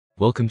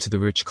Welcome to the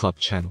Rich Club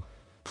channel.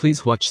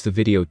 Please watch the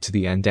video to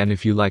the end, and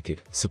if you like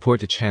it, support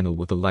the channel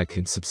with a like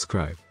and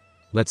subscribe.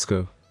 Let's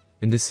go.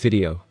 In this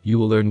video, you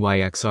will learn why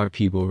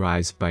XRP will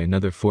rise by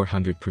another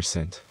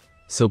 400%.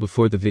 So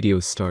before the video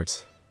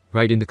starts,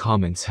 write in the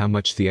comments how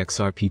much the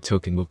XRP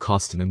token will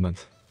cost in a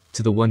month.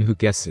 To the one who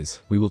guesses,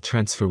 we will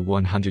transfer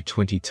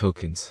 120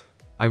 tokens.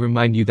 I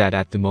remind you that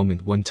at the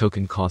moment one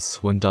token costs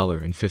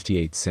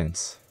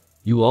 $1.58.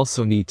 You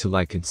also need to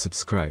like and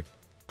subscribe.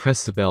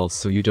 Press the bell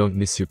so you don't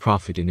miss your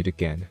profit in it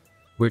again.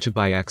 Where to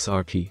buy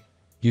XRP?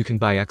 You can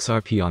buy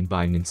XRP on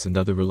Binance and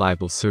other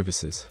reliable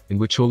services, in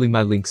which only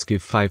my links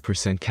give 5%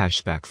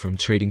 cashback from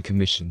trading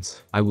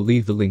commissions. I will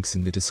leave the links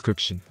in the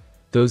description.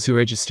 Those who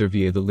register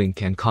via the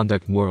link and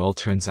conduct more all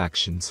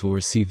transactions will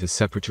receive a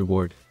separate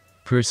reward.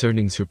 Per its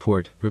earnings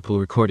report, Ripple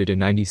recorded a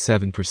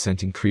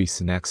 97% increase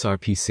in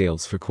XRP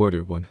sales for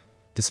Q1.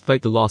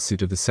 Despite the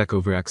lawsuit of the SEC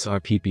over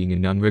XRP being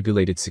an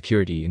unregulated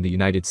security in the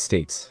United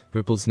States,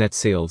 Ripple's net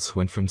sales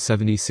went from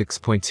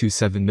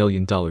 $76.27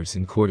 million in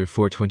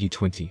Q4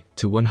 2020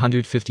 to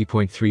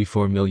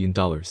 $150.34 million in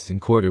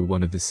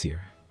Q1 of this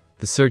year.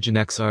 The surge in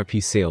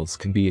XRP sales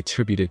can be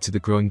attributed to the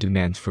growing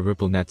demand for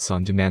Ripple Net's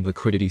on-demand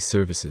liquidity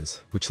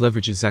services, which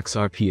leverages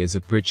XRP as a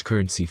bridge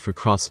currency for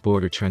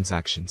cross-border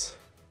transactions.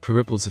 Per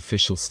Ripple's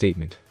official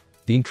statement,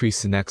 the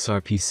increase in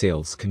XRP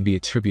sales can be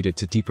attributed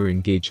to deeper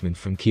engagement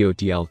from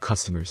KODL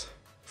customers.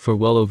 For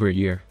well over a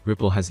year,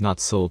 Ripple has not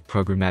sold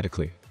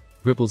programmatically.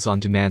 Ripple's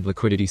on-demand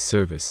liquidity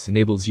service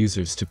enables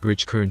users to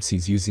bridge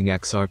currencies using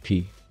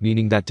XRP,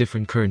 meaning that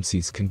different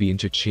currencies can be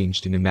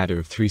interchanged in a matter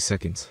of 3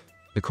 seconds.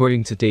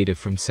 According to data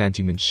from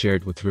Santiment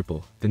shared with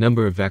Ripple, the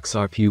number of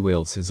XRP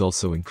whales has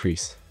also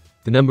increased.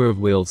 The number of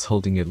whales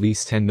holding at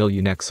least 10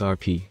 million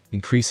XRP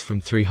increased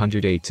from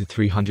 308 to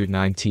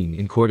 319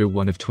 in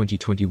Q1 of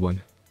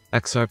 2021.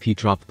 XRP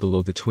dropped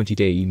below the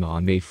 20-day EMA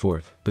on May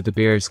 4th, but the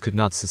bears could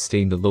not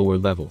sustain the lower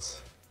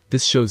levels.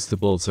 This shows the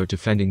bulls are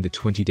defending the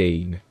 20-day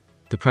EMA.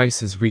 The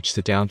price has reached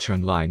the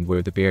downtrend line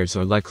where the bears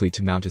are likely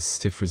to mount a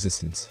stiff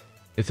resistance.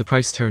 If the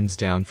price turns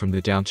down from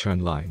the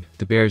downtrend line,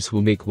 the bears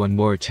will make one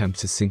more attempt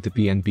to sink the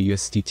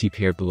BNB-USDT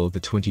pair below the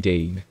 20-day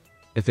EMA.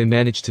 If they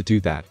manage to do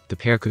that, the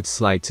pair could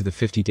slide to the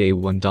 50-day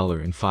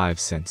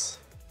 $1.05.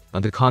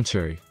 On the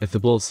contrary, if the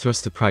bulls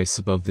thrust the price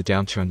above the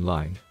downtrend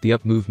line, the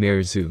up move may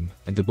resume,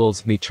 and the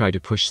bulls may try to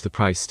push the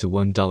price to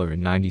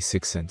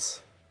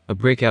 $1.96. A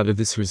breakout of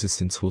this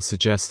resistance will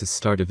suggest the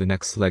start of the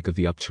next leg of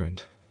the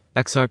uptrend.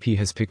 XRP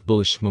has picked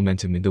bullish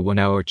momentum in the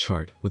 1-hour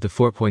chart, with a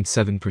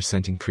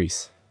 4.7%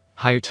 increase.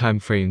 Higher time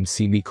frames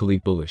seem equally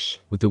bullish,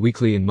 with the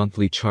weekly and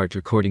monthly chart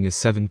recording a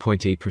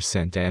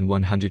 7.8% and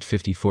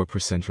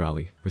 154%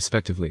 rally,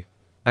 respectively.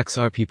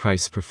 XRP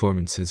price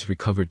performance has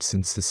recovered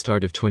since the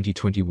start of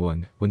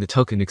 2021, when the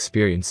token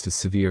experienced a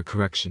severe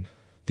correction.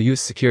 The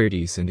U.S.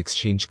 Securities and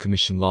Exchange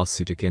Commission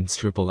lawsuit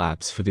against Ripple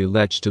Labs for the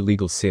alleged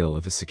illegal sale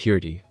of a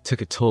security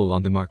took a toll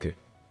on the market.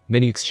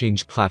 Many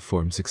exchange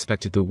platforms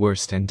expected the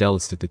worst and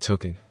delisted the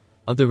token.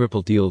 Other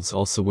Ripple deals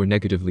also were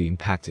negatively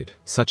impacted,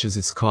 such as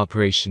its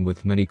cooperation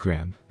with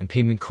MoneyGram and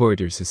payment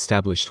corridors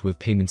established with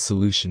Payment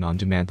Solution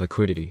on-demand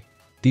liquidity.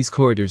 These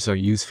corridors are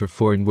used for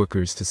foreign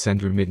workers to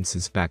send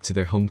remittances back to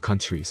their home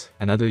countries,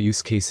 and other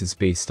use cases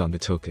based on the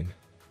token.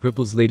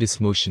 Ripple's latest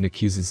motion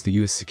accuses the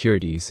U.S.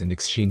 Securities and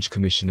Exchange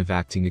Commission of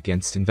acting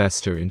against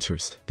investor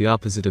interest, the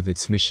opposite of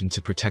its mission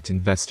to protect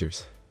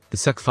investors. The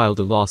SEC filed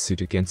a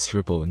lawsuit against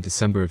Ripple in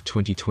December of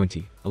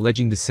 2020,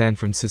 alleging the San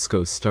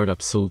Francisco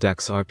startup sold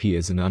XRP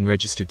as an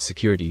unregistered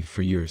security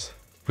for years.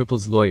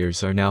 Ripple's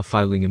lawyers are now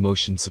filing a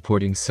motion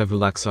supporting several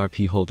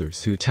XRP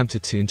holders who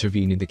attempted to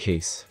intervene in the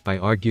case by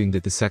arguing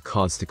that the SEC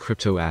caused the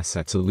crypto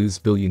asset to lose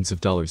billions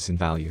of dollars in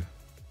value.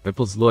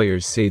 Ripple's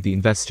lawyers say the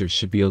investors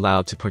should be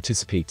allowed to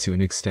participate to an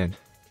extent.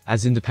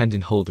 As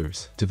independent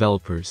holders,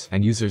 developers,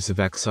 and users of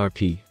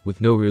XRP, with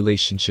no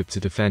relationship to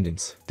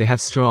defendants, they have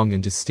strong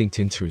and distinct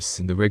interests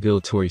in the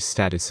regulatory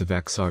status of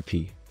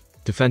XRP.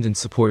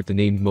 Defendants support the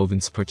named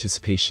movant's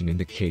participation in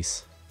the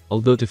case.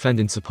 Although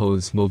defendants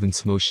oppose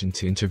movant's motion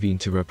to intervene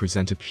to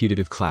represent a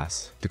putative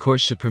class, the court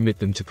should permit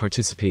them to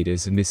participate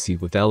as amici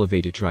with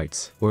elevated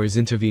rights, or as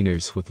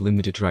interveners with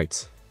limited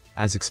rights.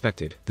 As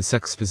expected, the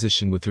SEC's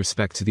position with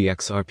respect to the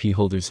XRP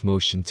holders'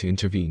 motion to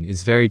intervene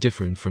is very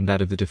different from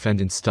that of the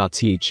defendants.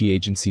 The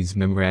agency's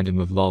memorandum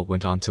of law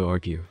went on to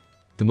argue.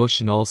 The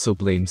motion also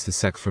blames the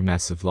SEC for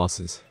massive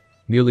losses.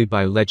 Merely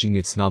by alleging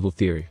its novel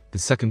theory, the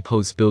SEC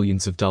imposed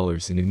billions of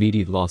dollars in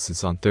immediate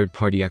losses on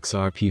third-party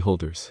XRP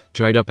holders,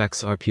 dried up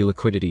XRP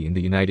liquidity in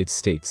the United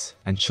States,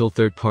 and chilled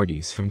third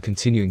parties from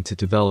continuing to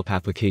develop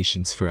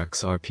applications for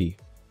XRP.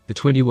 The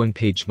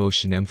 21-page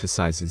motion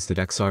emphasizes that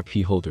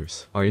XRP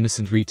holders are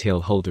innocent retail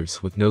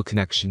holders with no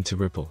connection to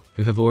Ripple,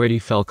 who have already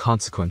felt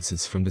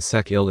consequences from the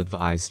SEC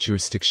ill-advised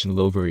jurisdictional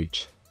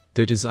overreach.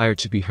 Their desire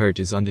to be heard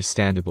is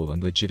understandable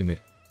and legitimate.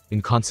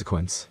 In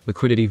consequence,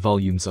 liquidity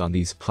volumes on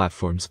these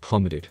platforms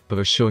plummeted, but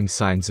are showing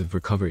signs of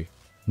recovery.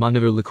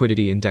 Monitor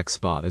Liquidity Index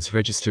Bot has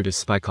registered a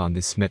spike on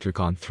this metric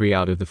on 3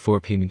 out of the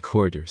 4 payment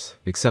corridors,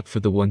 except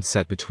for the one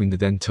set between the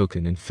then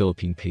token and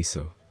Philippine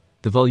peso.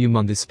 The volume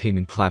on this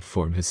payment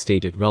platform has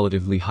stayed at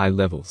relatively high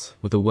levels,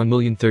 with a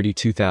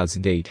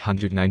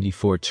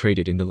 1,032,894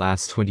 traded in the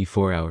last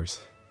 24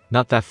 hours.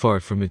 Not that far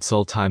from its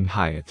all-time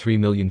high at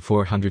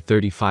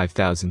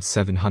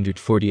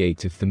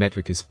 3,435,748 if the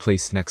metric is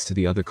placed next to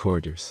the other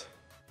corridors.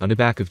 On the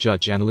back of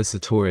Judge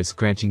Analisa Torres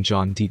granting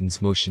John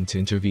Deaton's motion to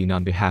intervene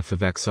on behalf of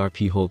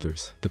XRP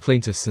holders, the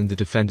plaintiffs and the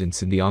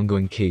defendants in the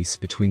ongoing case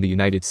between the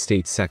United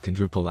States SEC and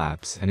Ripple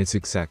Labs and its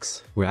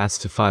execs were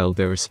asked to file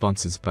their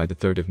responses by the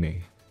 3rd of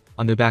May.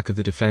 On the back of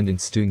the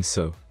defendants doing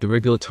so, the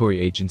regulatory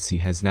agency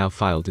has now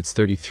filed its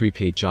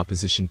 33-page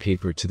opposition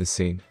paper to the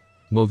same.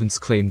 Movens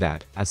claim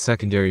that, as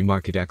secondary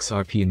market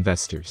XRP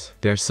investors,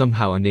 they are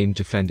somehow unnamed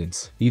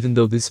defendants, even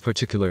though this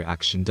particular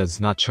action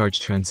does not charge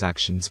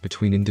transactions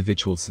between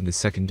individuals in the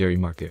secondary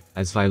market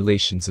as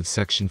violations of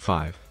Section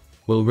 5.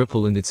 While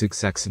Ripple and its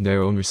execs in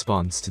their own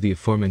response to the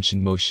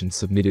aforementioned motion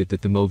submitted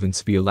that the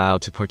Movens be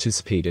allowed to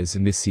participate as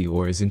emissies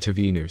or as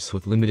interveners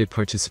with limited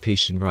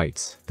participation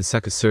rights, the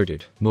SEC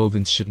asserted,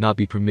 Movens should not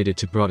be permitted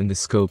to broaden the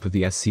scope of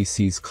the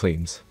SEC's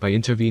claims by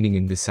intervening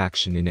in this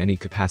action in any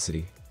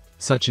capacity.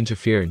 Such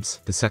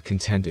interference, the SEC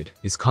contended,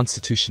 is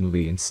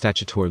constitutionally and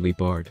statutorily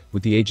barred,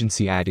 with the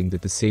agency adding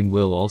that the same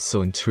will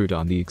also intrude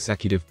on the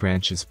executive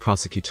branch's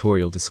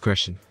prosecutorial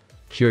discretion.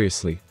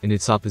 Curiously, in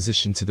its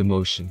opposition to the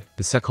motion,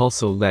 the SEC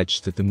also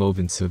alleged that the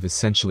Movens have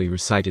essentially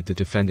recited the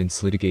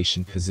defendants'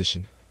 litigation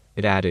position.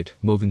 It added,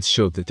 Movens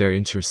showed that their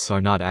interests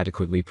are not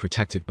adequately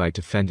protected by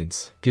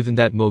defendants, given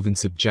that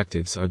Movens'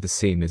 objectives are the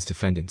same as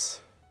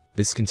defendants.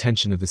 This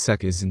contention of the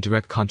SEC is in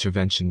direct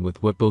contravention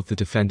with what both the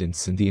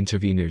defendants and the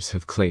interveners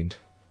have claimed.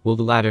 While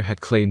the latter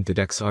had claimed that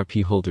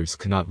XRP holders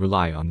cannot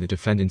rely on the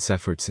defendants'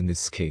 efforts in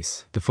this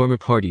case, the former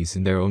parties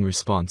in their own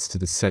response to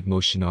the said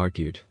motion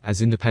argued, as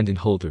independent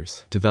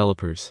holders,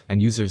 developers, and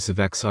users of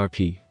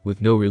XRP,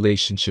 with no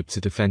relationship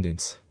to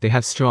defendants, they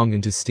have strong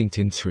and distinct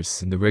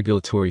interests in the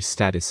regulatory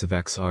status of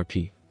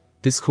XRP.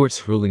 This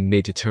court's ruling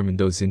may determine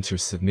those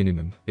interests at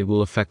minimum, it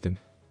will affect them.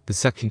 The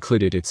SEC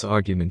concluded its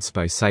arguments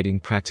by citing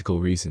practical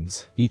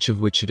reasons, each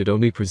of which it had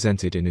only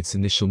presented in its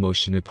initial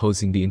motion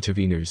opposing the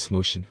intervener's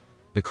motion.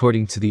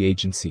 According to the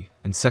agency,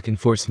 and SEC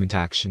enforcement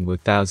action with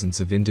thousands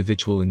of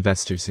individual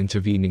investors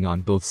intervening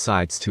on both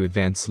sides to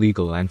advance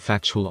legal and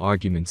factual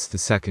arguments the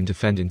SEC and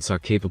defendants are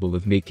capable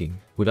of making,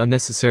 would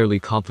unnecessarily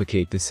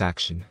complicate this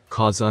action,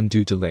 cause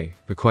undue delay,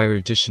 require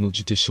additional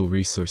judicial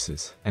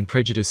resources, and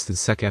prejudice the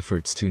SEC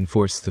efforts to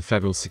enforce the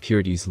federal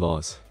securities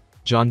laws.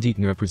 John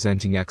Deaton,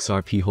 representing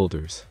XRP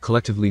holders,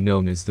 collectively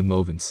known as the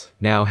Movens,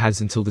 now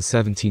has until the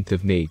 17th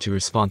of May to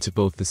respond to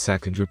both the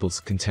SEC and Ripple's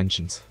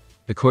contentions.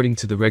 According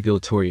to the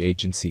regulatory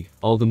agency,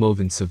 all the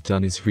Movens have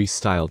done is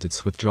restyled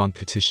its withdrawn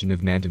petition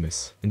of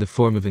mandamus, in the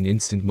form of an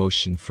instant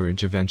motion for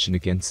intervention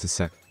against the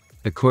SEC.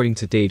 According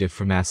to data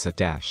from Asset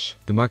Dash,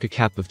 the market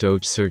cap of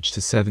Doge surged to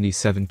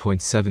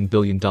 $77.7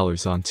 billion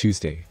on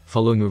Tuesday,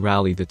 following a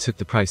rally that took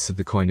the price of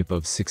the coin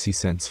above 60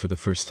 cents for the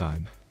first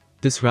time.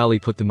 This rally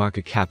put the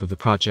market cap of the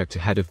project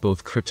ahead of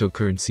both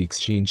cryptocurrency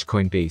exchange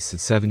Coinbase at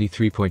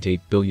 $73.8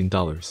 billion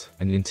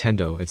and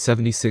Nintendo at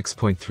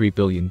 $76.3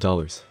 billion.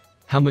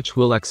 How much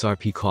will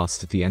XRP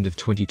cost at the end of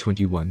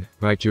 2021?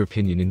 Write your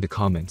opinion in the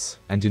comments,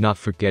 and do not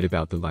forget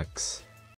about the likes.